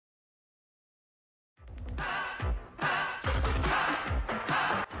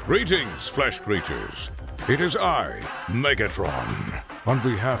Greetings, flesh creatures. It is I, Megatron. On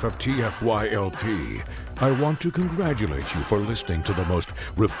behalf of TFYLP, I want to congratulate you for listening to the most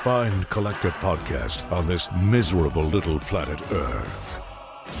refined collective podcast on this miserable little planet Earth.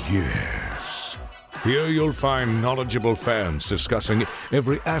 Yes. Here you'll find knowledgeable fans discussing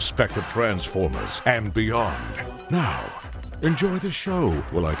every aspect of Transformers and beyond. Now, enjoy the show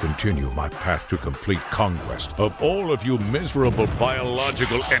while I continue my path to complete conquest of all of you miserable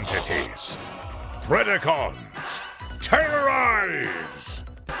biological entities. Predacons, terrorize!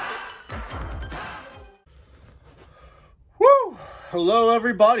 Woo! Hello,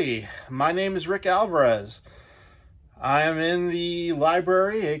 everybody. My name is Rick Alvarez. I am in the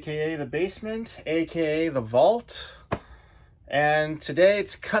library, aka the basement, aka the vault. And today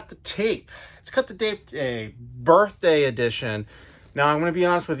it's Cut the Tape. It's Cut the Tape Day, birthday edition. Now, I'm going to be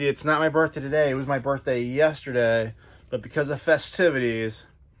honest with you, it's not my birthday today. It was my birthday yesterday. But because of festivities,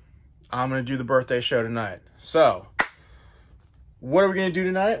 I'm going to do the birthday show tonight. So, what are we going to do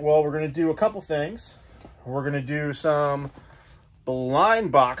tonight? Well, we're going to do a couple things. We're going to do some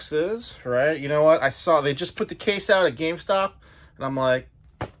blind boxes, right? You know what? I saw they just put the case out at GameStop, and I'm like,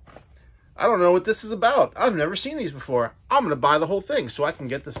 I don't know what this is about. I've never seen these before. I'm going to buy the whole thing so I can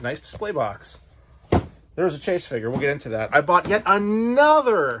get this nice display box. There's a chase figure. We'll get into that. I bought yet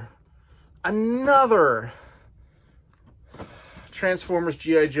another Transformers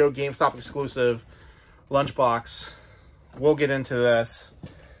G.I. Joe GameStop exclusive lunchbox. We'll get into this.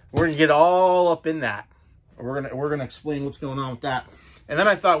 We're going to get all up in that. We're gonna explain what's going on with that. And then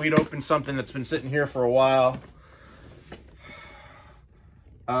I thought we'd open something that's been sitting here for a while.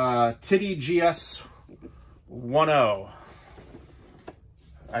 Titty GS 10.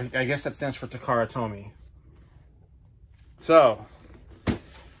 I guess that stands for Takara Tomy. So,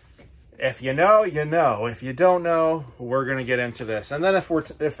 if you know, you know. If you don't know, we're gonna get into this. And then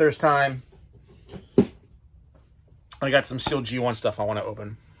if there's time, I got some Seal G1 stuff I want to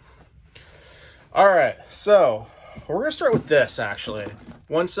open. All right, so we're gonna start with this. Actually,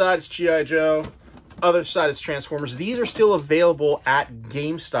 one side is G.I. Joe, other side is Transformers. These are still available at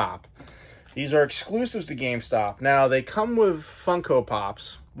GameStop. These are exclusives to GameStop. Now, they come with Funko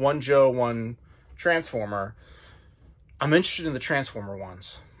Pops, one Joe, one Transformer. I'm interested in the Transformer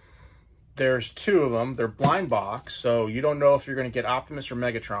ones. There's two of them. They're blind box, so you don't know if you're going to get Optimus or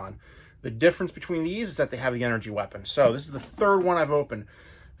Megatron. The difference between these is that they have the energy weapon. So this is the third one I've opened.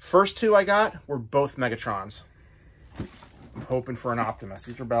 First two I got were both Megatrons. I'm hoping for an Optimus.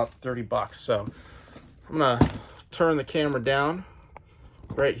 These are about 30 bucks. So I'm going to turn the camera down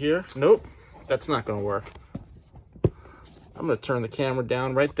right here. Nope, that's not going to work. I'm going to turn the camera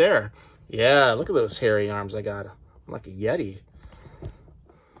down right there. Yeah, look at those hairy arms I got. I'm like a Yeti.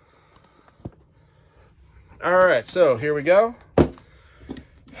 All right, so here we go.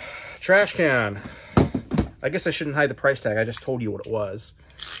 Trash can. I guess I shouldn't hide the price tag. I just told you what it was.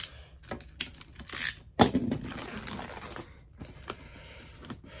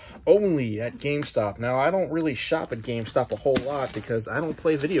 Only at GameStop. Now, I don't really shop at GameStop a whole lot because I don't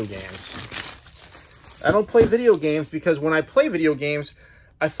play video games. I don't play video games because when I play video games,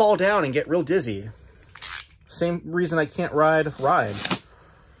 I fall down and get real dizzy. Same reason I can't ride rides.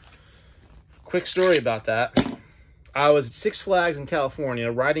 Quick story about that. I was at Six Flags in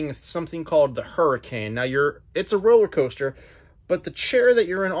California riding something called the Hurricane. Now, it's a roller coaster, but the chair that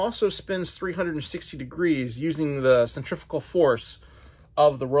you're in also spins 360 degrees using the centrifugal force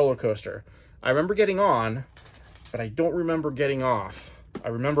of the roller coaster. I remember getting on, but I don't remember getting off. I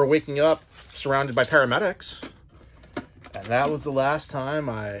remember waking up surrounded by paramedics, and that was the last time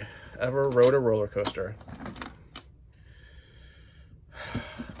I ever rode a roller coaster.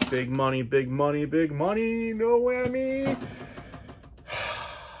 Big money, big money, big money, no whammy.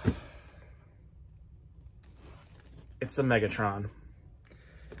 It's a Megatron.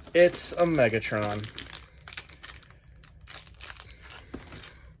 It's a Megatron.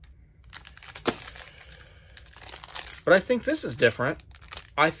 But I think this is different.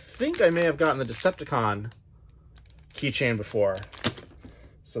 I think I may have gotten the Decepticon keychain before.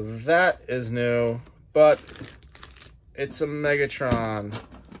 So that is new, but it's a Megatron.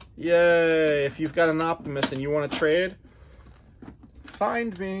 Yay! If you've got an Optimus and you want to trade,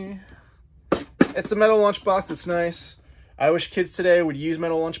 find me. It's a metal lunchbox. It's nice. I wish kids today would use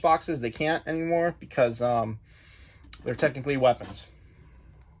metal lunchboxes. They can't anymore because they're technically weapons.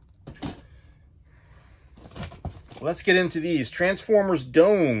 Let's get into these. Transformers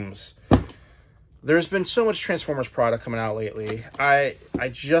domes. There's been so much Transformers product coming out lately. I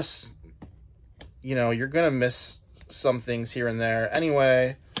just, you know, you're going to miss some things here and there.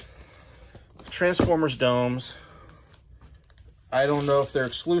 Anyway, Transformers domes. I don't know if they're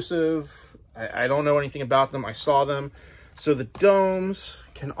exclusive. I don't know anything about them. I saw them. So the domes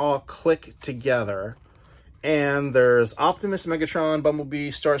can all click together. And there's Optimus, Megatron,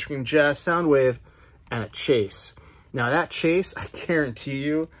 Bumblebee, Starscream, Jazz, Soundwave, and a chase. Now that chase, I guarantee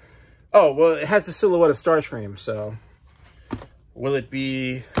you... Oh, well, it has the silhouette of Starscream, so... Will it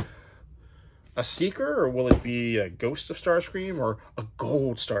be a Seeker, or will it be a Ghost of Starscream, or a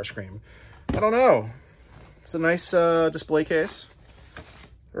Gold Starscream? I don't know. It's a nice display case,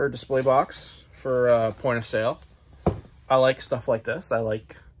 or display box for point of sale. I like stuff like this. I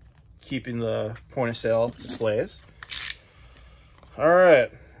like keeping the point of sale displays. All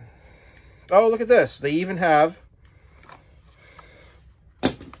right. Oh, look at this. They even have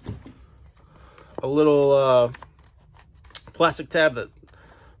a little plastic tab that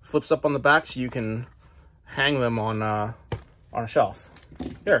flips up on the back so you can hang them on a shelf.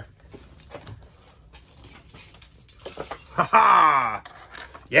 Here. Haha!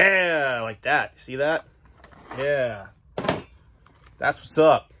 Yeah, like that. See that? Yeah. That's what's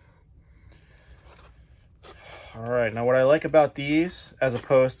up. All right, now what I like about these, as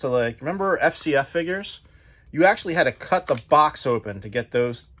opposed to like, remember FCF figures? You actually had to cut the box open to get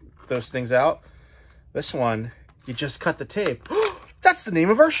those things out. This one, you just cut the tape. That's the name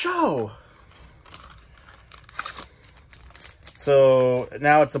of our show. So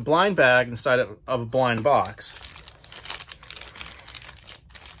now it's a blind bag inside of a blind box.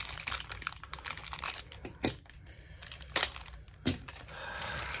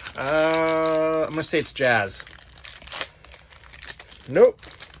 I'm gonna say it's Jazz. Nope.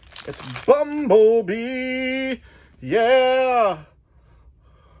 It's Bumblebee. Yeah.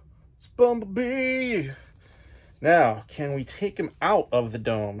 It's Bumblebee. Now, can we take him out of the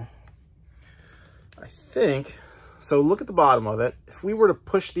dome? I think. So look at the bottom of it. If we were to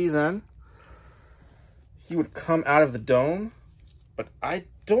push these in, he would come out of the dome. But I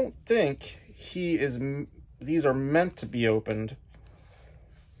don't think he is. These are meant to be opened.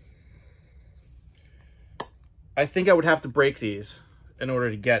 I think I would have to break these in order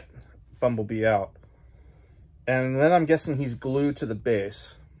to get Bumblebee out. And then I'm guessing he's glued to the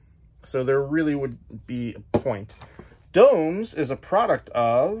base. So there really would be a point. Domes is a product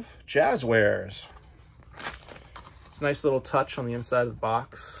of Jazzwares. It's a nice little touch on the inside of the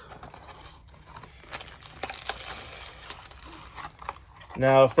box.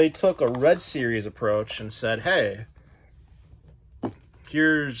 Now, if they took a Red Series approach and said, hey,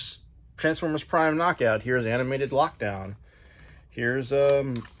 here's Transformers Prime Knockout, here's Animated Lockdown, here's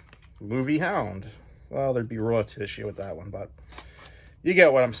Movie Hound. Well, there'd be royalty issue with that one, but you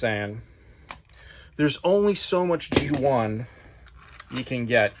get what I'm saying. There's only so much G1 you can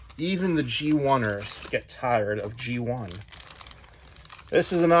get. Even the G1ers get tired of G1.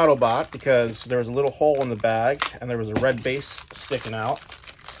 This is an Autobot because there was a little hole in the bag and there was a red base sticking out.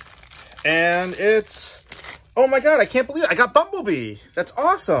 And it's, oh my god, I can't believe it. I got Bumblebee. That's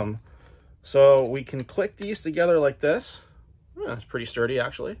awesome. So we can click these together like this. Yeah, it's pretty sturdy,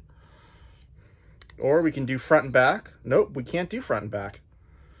 actually. Or we can do front and back. Nope, we can't do front and back.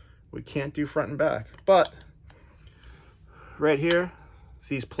 We can't do front and back. But right here,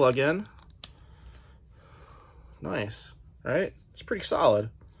 these plug in. Nice, right? It's pretty solid.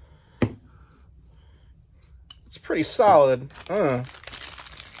 It's pretty solid.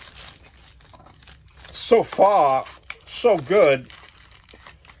 So far, so good.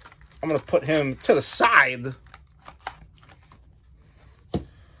 I'm going to put him to the side.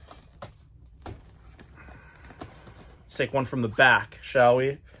 Let's take one from the back, shall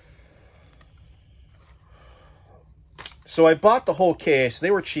we? So I bought the whole case.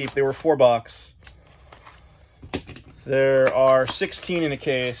 They were cheap. They were $4. There are 16 in a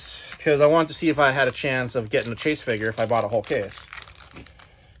case because I wanted to see if I had a chance of getting a chase figure if I bought a whole case.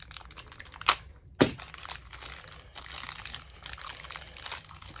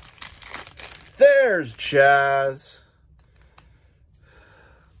 There's Jazz.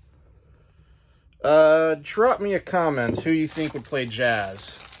 Drop me a comment who you think would play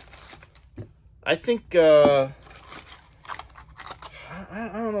Jazz. I think, I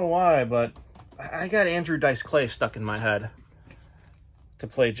don't know why, but I got Andrew Dice Clay stuck in my head to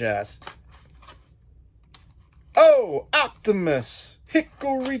play Jazz. Oh, Optimus!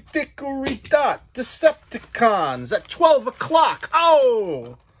 Hickory dickory dot! Decepticons at 12 o'clock!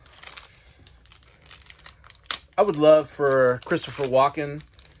 Oh! I would love for Christopher Walken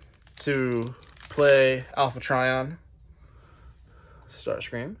to play Alpha Trion.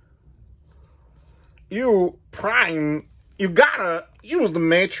 Starscream. You, Prime, you gotta use the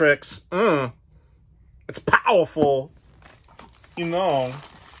Matrix. It's powerful. You know.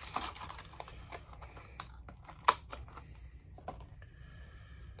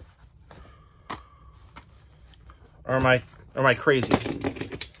 Or am I crazy?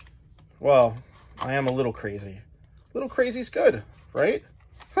 Well, I am a little crazy. A little crazy's good, right?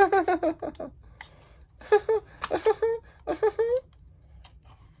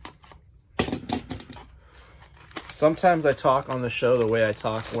 Sometimes I talk on the show the way I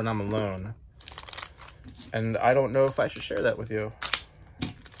talk when I'm alone. And I don't know if I should share that with you.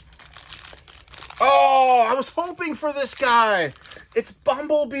 Oh, I was hoping for this guy. It's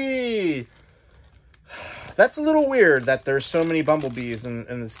Bumblebee. That's a little weird that there's so many Bumblebees in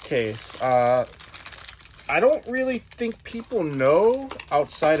this case. I don't really think people know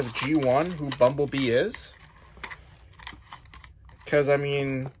outside of G1 who Bumblebee is. Because, I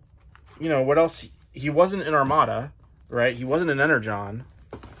mean, you know, what else? He wasn't in Armada, right? He wasn't in Energon.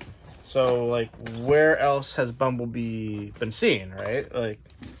 So, like, where else has Bumblebee been seen, right? Like,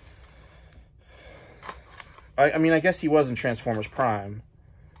 I mean, I guess he was in Transformers Prime.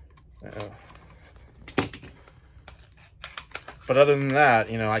 But other than that,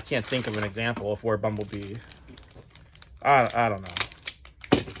 you know, I can't think of an example of where Bumblebee... I don't know.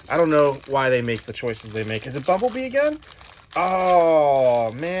 I don't know why they make the choices they make. Is it Bumblebee again?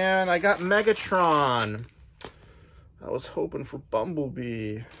 Oh, man, I got Megatron. I was hoping for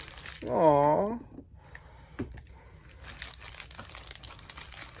Bumblebee. Aww.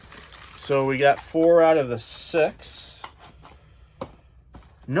 So we got 4 out of the 6.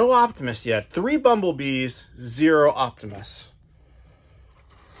 No Optimus yet. 3 Bumblebees, 0 Optimus.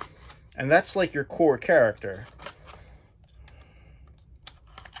 And that's like your core character.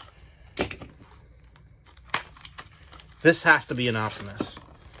 This has to be an Optimus.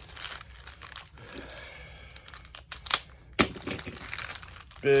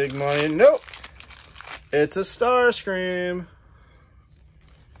 Big money. Nope. It's a Starscream.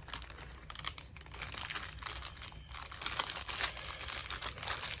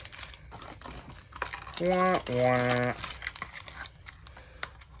 Wah, wah.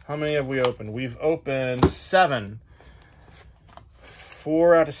 How many have we opened? We've opened 7.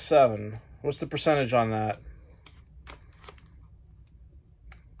 4 out of 7. What's the percentage on that?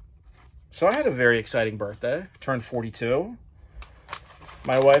 So I had a very exciting birthday. Turned 42.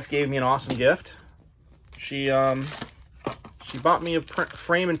 My wife gave me an awesome gift. She bought me a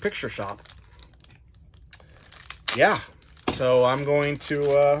frame and picture shop. Yeah. So I'm going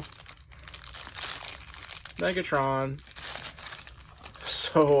to Megatron.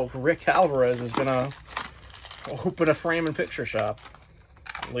 So Rick Alvarez is gonna open a frame and picture shop.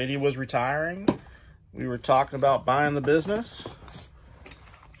 Lady was retiring. We were talking about buying the business.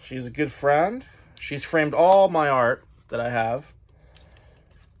 She's a good friend. She's framed all my art that I have.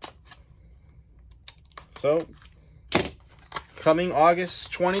 So, coming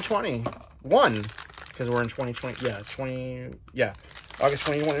August 2021, because we're in 2020, August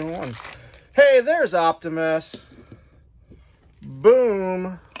 2021. Hey, there's Optimus.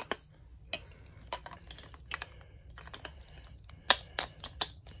 Boom.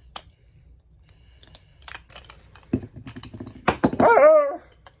 Ah!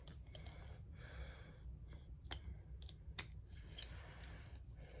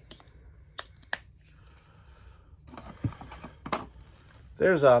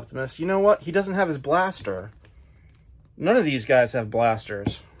 There's Optimus. You know what? He doesn't have his blaster. None of these guys have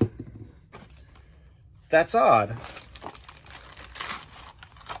blasters. That's odd.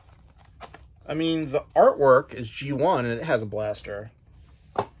 I mean, the artwork is G1 and it has a blaster.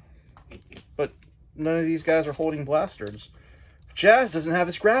 But none of these guys are holding blasters. Jazz doesn't have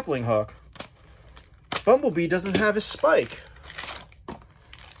his grappling hook. Bumblebee doesn't have his spike.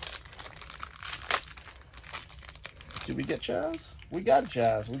 Did we get Jazz? We got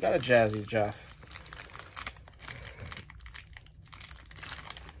Jazz. We got a Jazzy Jeff.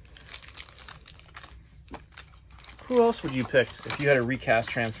 Who else would you pick if you had to recast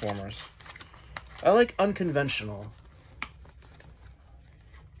Transformers? I like unconventional.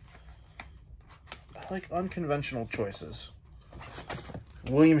 I like unconventional choices.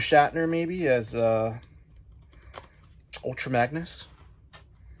 William Shatner, maybe, as Ultra Magnus.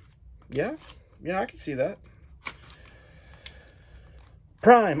 Yeah, I can see that.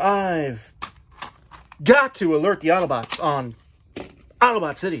 Prime, I've got to alert the Autobots on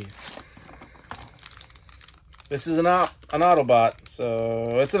Autobot City. This is an Autobot,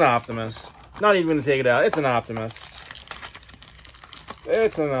 so it's an Optimus. Not even going to take it out. It's an Optimus.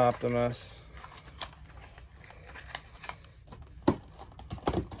 It's an Optimus.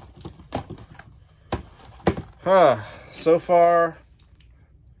 So far,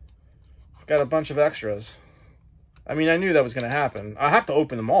 I've got a bunch of extras. I mean, I knew that was going to happen. I have to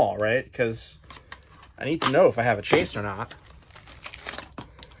open them all, right? Because I need to know if I have a chase or not.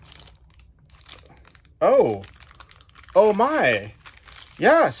 Oh, Oh my.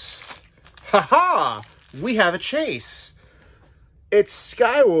 Yes. Haha. We have a chase. It's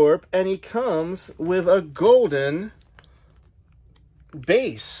Skywarp, and he comes with a golden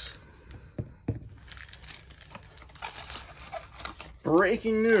base.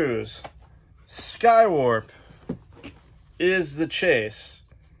 Breaking news. Skywarp is the chase.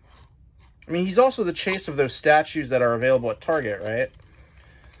 I mean, he's also the chase of those statues that are available at Target, right?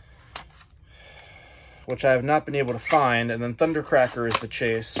 Which I have not been able to find. And then Thundercracker is the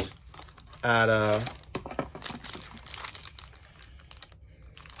chase at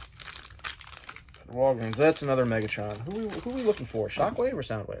Walgreens. That's another Megatron. Who are we looking for? Shockwave or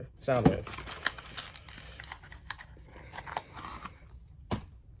Soundwave? Soundwave.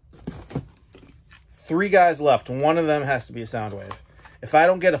 Three guys left. One of them has to be a Soundwave. If I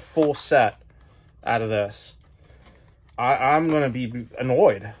don't get a full set out of this, I'm going to be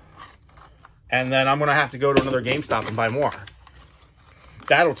annoyed. And then I'm going to have to go to another GameStop and buy more.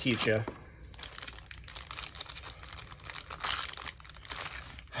 That'll teach you.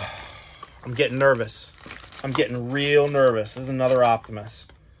 I'm getting nervous. I'm getting real nervous. This is another Optimus.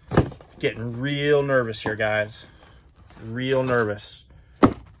 Getting real nervous here, guys. Real nervous.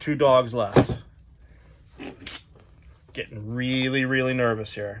 2 dogs left. Getting really, really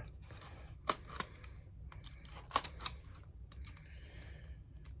nervous here.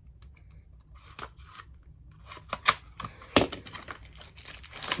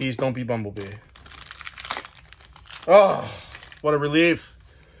 Please don't be Bumblebee. Oh, what a relief.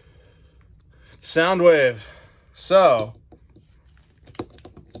 Soundwave. So,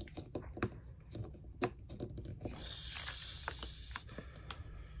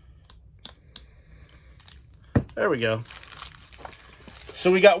 there we go.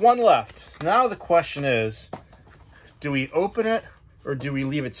 So we got one left. Now the question is, do we open it or do we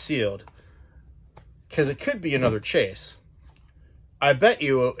leave it sealed? Because it could be another chase. I bet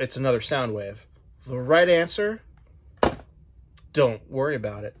you it's another Soundwave. The right answer, don't worry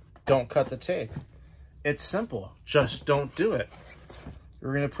about it. Don't cut the tape. It's simple. Just don't do it.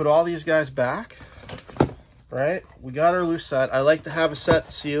 We're going to put all these guys back, right? We got our loose set. I like to have a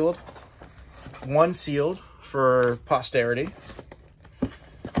set sealed. One sealed for posterity.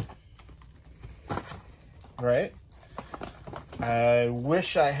 Right? I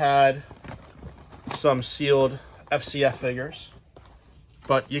wish I had some sealed FCF figures.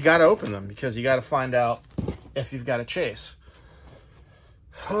 But you got to open them because you got to find out if you've got a chase.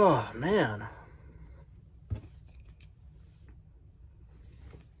 Oh, man.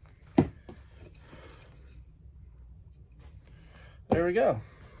 There we go.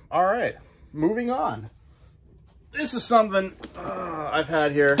 All right. Moving on. This is something I've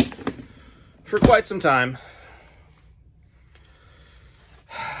had here for quite some time.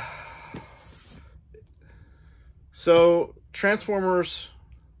 So, Transformers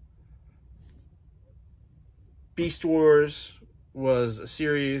Beast Wars was a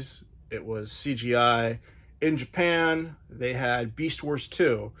series. It was CGI. In Japan, they had Beast Wars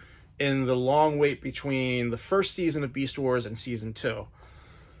 2 in the long wait between the first season of Beast Wars and season 2.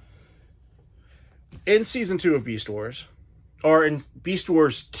 In season 2 of Beast Wars, or in Beast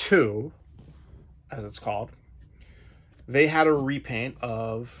Wars 2, as it's called, they had a repaint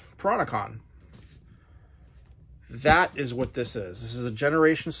of Piranacon. That is what this is. This is a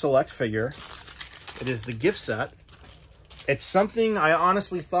Generation Select figure. It is the gift set. It's something I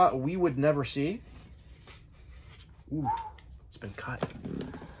honestly thought we would never see. Ooh, it's been cut.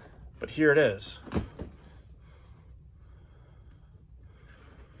 But here it is.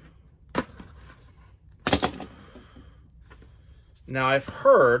 Now, I've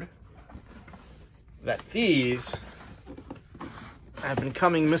heard that these have been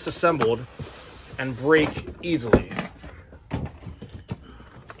coming misassembled and break easily.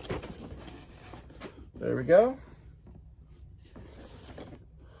 There we go.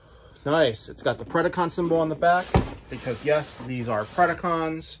 Nice. It's got the Predacon symbol on the back because, yes, these are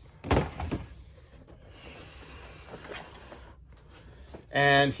Predacons.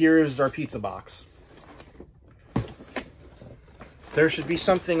 And here's our pizza box. There should be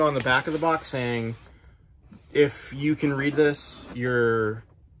something on the back of the box saying, if you can read this, your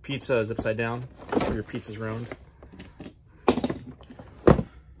pizza is upside down, or your pizza's round.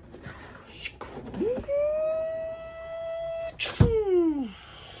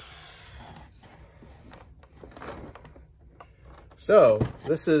 So,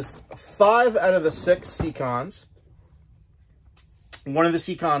 this is 5 out of the 6 Seacons. One of the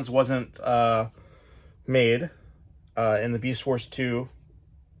Seacons wasn't made in the Beast Wars 2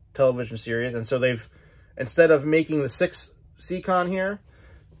 television series, and so they've, instead of making the 6th Seacon here,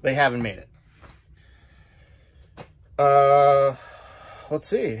 they haven't made it. Let's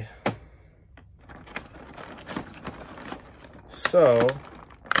see. So,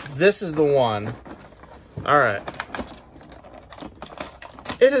 this is the one. All right.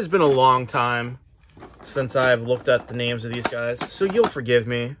 It has been a long time since I've looked at the names of these guys, so you'll forgive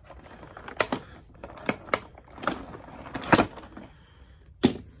me.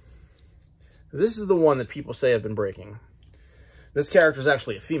 This is the one that people say I've been breaking. This character is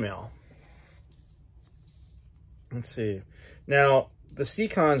actually a female. Let's see. Now, the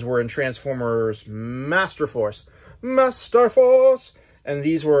Seacons were in Transformers Master Force. Master Force! And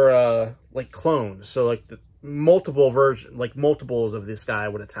these were, like, clones. So, like, the multiples of this guy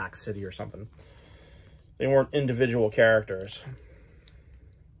would attack City or something. They weren't individual characters.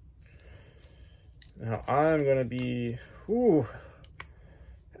 Now, I'm going to be,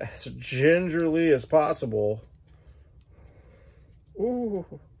 as gingerly as possible.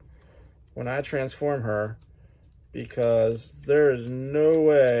 When I transform her, because there is no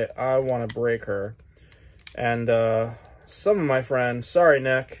way I want to break her. And some of my friends, sorry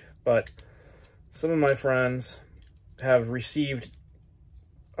Nick, but some of my friends have received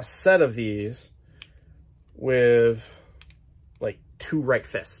a set of these with like 2 right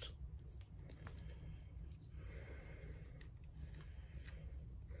fists.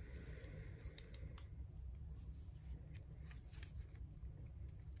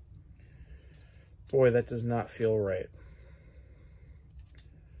 Boy, that does not feel right.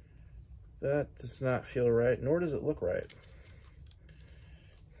 That does not feel right, nor does it look right.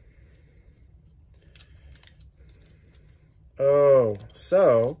 Oh,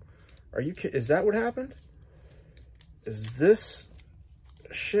 so, are you kidding? Is that what happened? Is this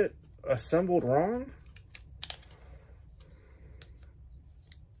shit assembled wrong?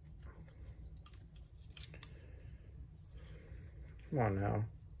 Come on now,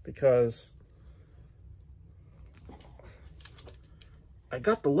 because I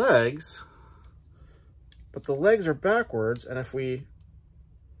got the legs, but the legs are backwards, and if we...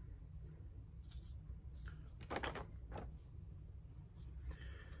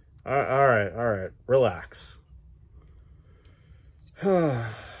 All right, relax.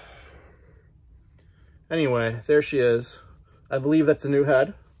 Anyway, there she is. I believe that's a new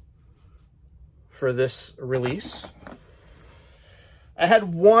head for this release. I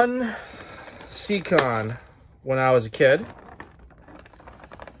had one Seacon when I was a kid.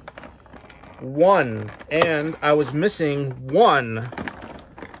 And I was missing one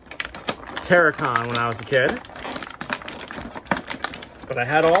Terracon when I was a kid. But I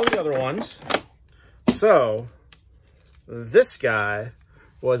had all the other ones. So, this guy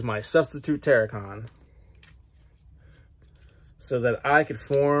was my substitute Terracon. So that I could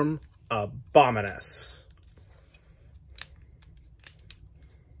form Abominus.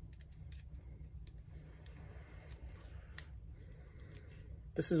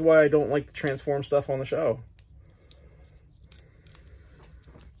 This is why I don't like to transform stuff on the show.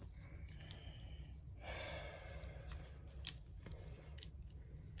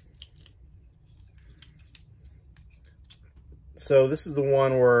 So this is the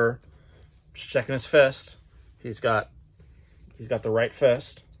one where, just checking his fist, he's got the right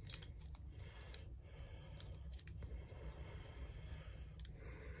fist.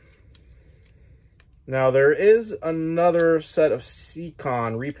 Now, there is another set of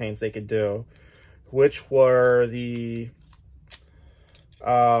Seacon repaints they could do, which were the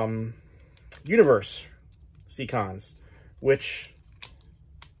Universe Seacons, which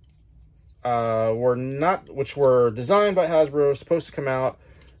were designed by Hasbro, supposed to come out,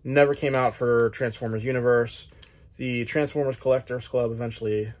 never came out for Transformers Universe. The Transformers Collectors Club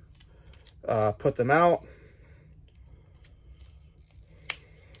eventually put them out.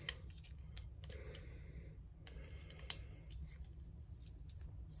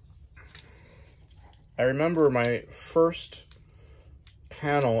 I remember my first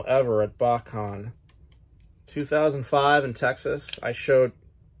panel ever at BotCon, 2005 in Texas. I showed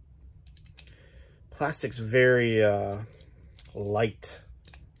plastic's very light.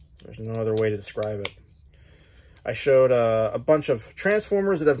 There's no other way to describe it. I showed a bunch of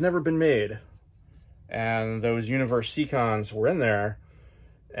Transformers that have never been made. And those Universe Seacons were in there.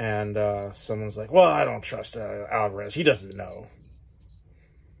 And someone's like, well, I don't trust Alvarez. He doesn't know.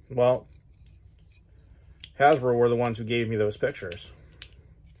 Well, Hasbro were the ones who gave me those pictures.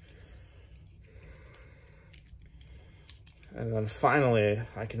 And then finally,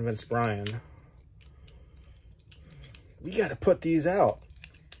 I convinced Brian, we got to put these out.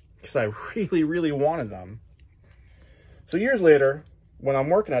 Because I really, really wanted them. So years later, when I'm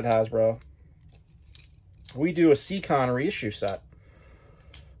working at Hasbro, we do a Seacon reissue set.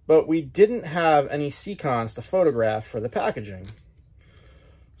 but we didn't have any Seacons to photograph for the packaging.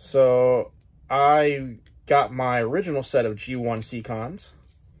 So I got my original set of G1 Seacons,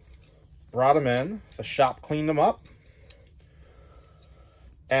 brought them in, the shop cleaned them up,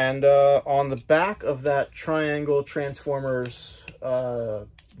 and on the back of that Triangle Transformers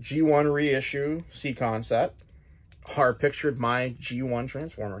G1 reissue Seacon set are pictured my G1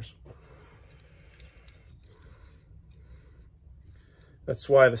 Transformers. That's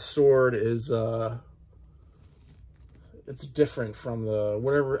why the sword is, it's different from the,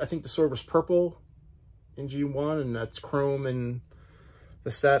 whatever, I think the sword was purple in G1 and that's chrome in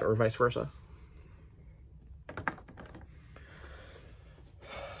the set, or vice versa.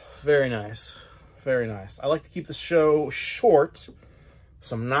 Very nice. Very nice. I like to keep the show short,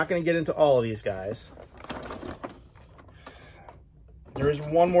 so I'm not going to get into all of these guys. There is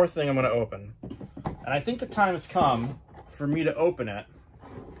one more thing I'm going to open. And I think the time has come for me to open it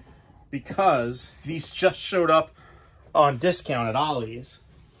because these just showed up on discount at Ollie's.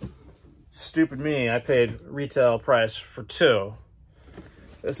 Stupid me, I paid retail price for 2.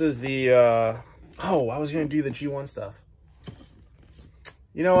 This is the, oh, I was going to do the G1 stuff.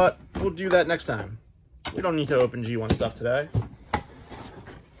 You know what? We'll do that next time. We don't need to open G1 stuff today.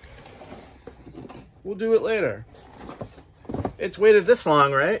 We'll do it later. It's waited this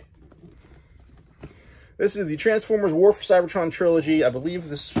long, right? This is the Transformers War for Cybertron trilogy. I believe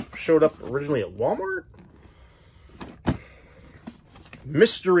this showed up originally at Walmart.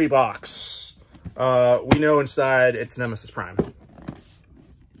 Mystery box. We know inside it's Nemesis Prime.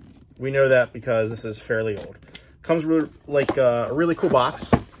 We know that because this is fairly old. Comes with like a really cool box,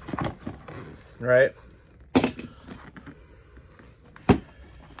 right?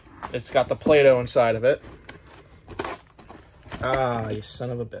 It's got the Play-Doh inside of it. Ah, you son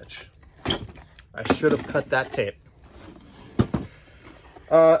of a bitch. I should have cut that tape.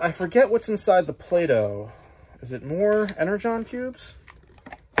 I forget what's inside the Play-Doh. Is it more Energon cubes?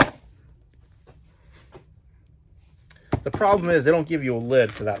 The problem is they don't give you a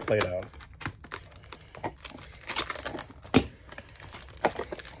lid for that Play-Doh.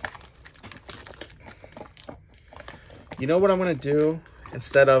 You know what I'm going to do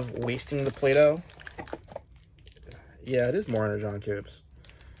instead of wasting the Play-Doh? Yeah, it is more Energon cubes.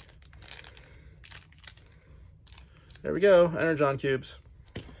 There we go, Energon cubes.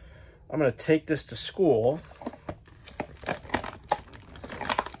 I'm going to take this to school.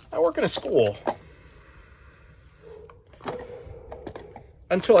 I work in a school.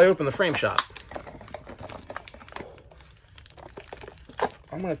 Until I open the frame shop.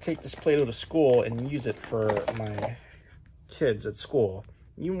 I'm going to take this Play-Doh to school and use it for my kids at school.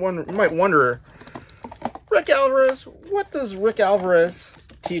 You might wonder, Rick Alvarez, what does Rick Alvarez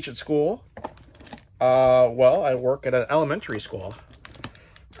teach at school? Well, I work at an elementary school.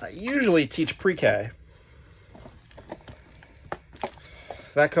 I usually teach pre-K.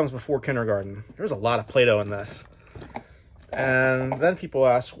 That comes before kindergarten. There's a lot of Play-Doh in this. And then people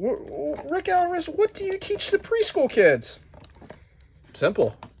ask, Rick Alvarez, what do you teach the preschool kids?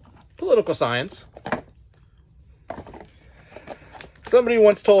 Simple. Political science. Somebody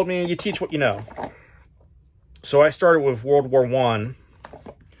once told me, you teach what you know. So I started with World War I.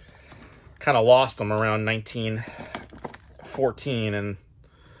 Kind of lost them around 1914, and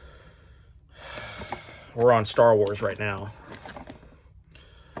we're on Star Wars right now.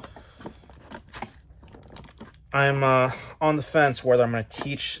 I'm on the fence whether I'm going to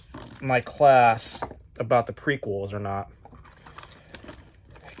teach my class about the prequels or not.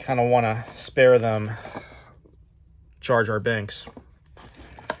 I kind of want to spare them Jar Jar Binks.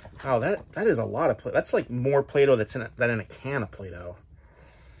 Oh, that is a lot of Play-Doh. That's like more Play-Doh than in a can of Play-Doh.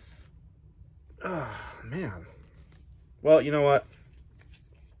 Oh, man. Well, you know what?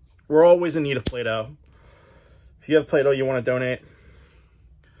 We're always in need of Play-Doh. If you have Play-Doh you want to donate,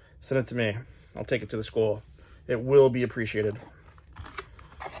 send it to me. I'll take it to the school. It will be appreciated.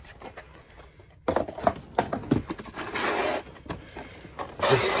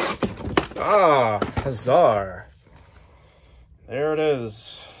 Ah, huzzah. There it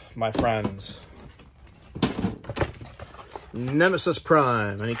is, my friends. Nemesis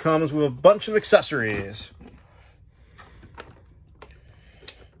Prime, and he comes with a bunch of accessories.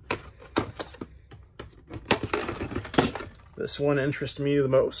 This one interests me the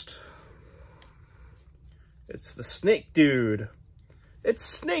most. It's the Snake Dude. It's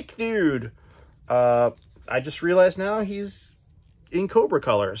Snake Dude. I just realized now he's in Cobra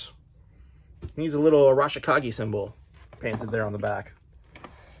colors. He needs a little Arashikage symbol painted there on the back.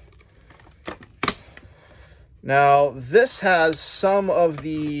 Now, this has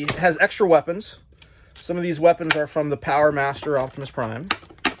has extra weapons. Some of these weapons are from the Power Master Optimus Prime.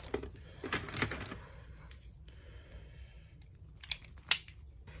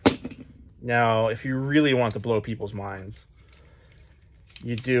 Now, if you really want to blow people's minds,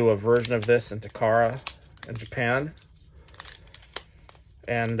 you do a version of this in Takara in Japan,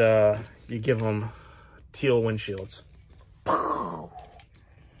 and you give them teal windshields. For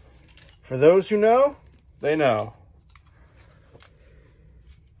those who know, they know.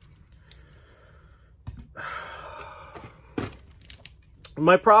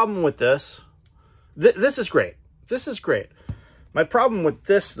 My problem with this, this is great. This is great. My problem with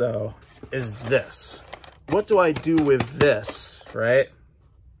this, though, is this. What do I do with this, right?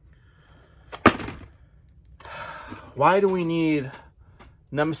 Why do we need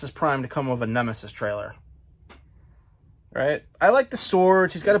Nemesis Prime to come with a Nemesis trailer? Right? I like the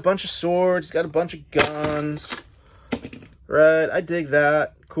swords. He's got a bunch of swords. He's got a bunch of guns. Right? I dig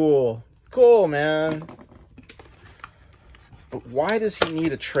that. Cool. Cool, man. But why does he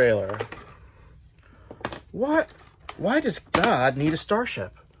need a trailer? What? Why does God need a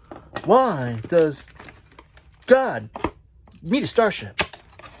starship? Why does God need a starship?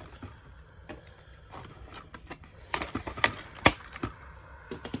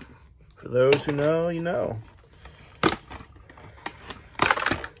 For those who know, you know.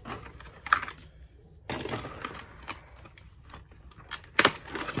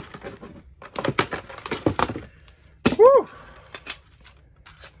 Woo!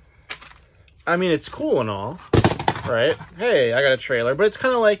 I mean, it's cool and all, right? Hey, I got a trailer, but it's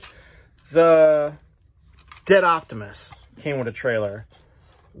kind of like the Dead Optimus came with a trailer.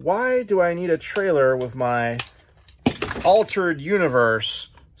 Why do I need a trailer with my altered universe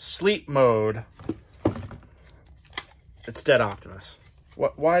sleep mode? It's Dead Optimus.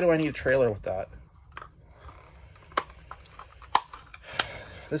 Why do I need a trailer with that?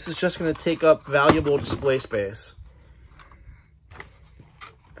 This is just going to take up valuable display space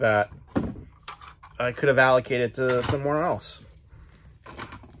that I could have allocated to somewhere else.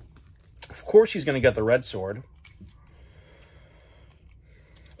 Of course he's going to get the red sword.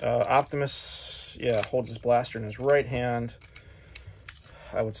 Optimus, yeah, holds his blaster in his right hand.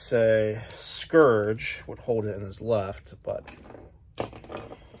 I would say Scourge would hold it in his left, but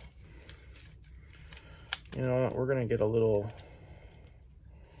you know what? We're going to get a little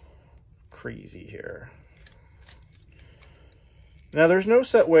crazy here. Now, there's no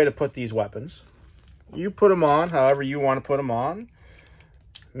set way to put these weapons. You put them on however you want to put them on.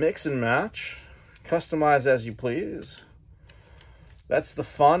 Mix and match. Customize as you please. That's the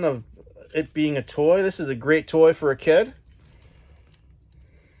fun of it being a toy. This is a great toy for a kid.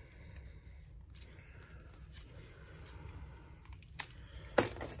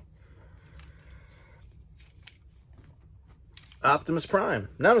 Optimus Prime.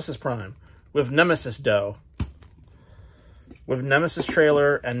 Nemesis Prime. With Nemesis dough. With Nemesis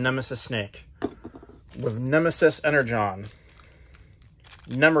trailer and Nemesis Snake. With Nemesis Energon.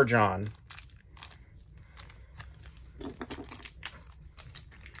 Nemergon.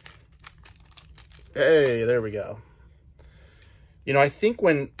 Hey, there we go. You know, I think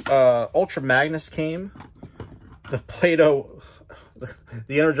when Ultra Magnus came, the Play-Doh,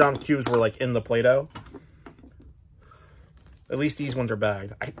 the Energon cubes were like in the Play-Doh. At least these ones are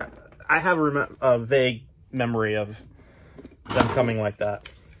bagged. I have a vague memory of them coming like that.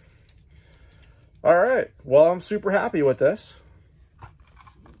 All right. Well, I'm super happy with this.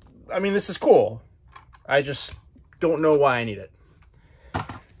 I mean, this is cool. I just don't know why I need it.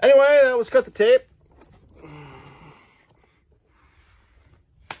 Anyway, that was Cut the Tape.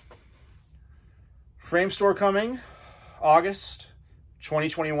 Frame store coming August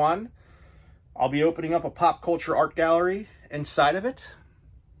 2021. I'll be opening up a pop culture art gallery inside of it.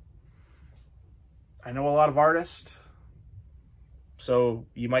 I know a lot of artists, so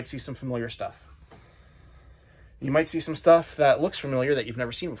you might see some familiar stuff. You might see some stuff that looks familiar that you've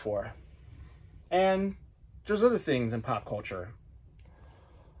never seen before. And there's other things in pop culture.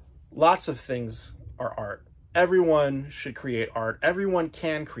 Lots of things are art. Everyone should create art. Everyone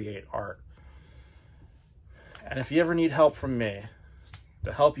can create art. And if you ever need help from me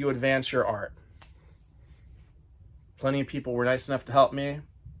to help you advance your art, plenty of people were nice enough to help me.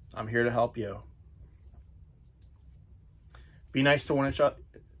 I'm here to help you. Be nice to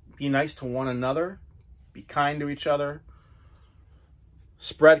one another. Be kind to each other.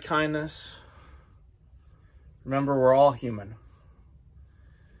 Spread kindness. Remember, we're all human.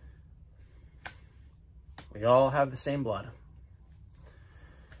 We all have the same blood.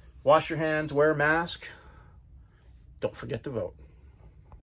 Wash your hands, wear a mask. Don't forget to vote.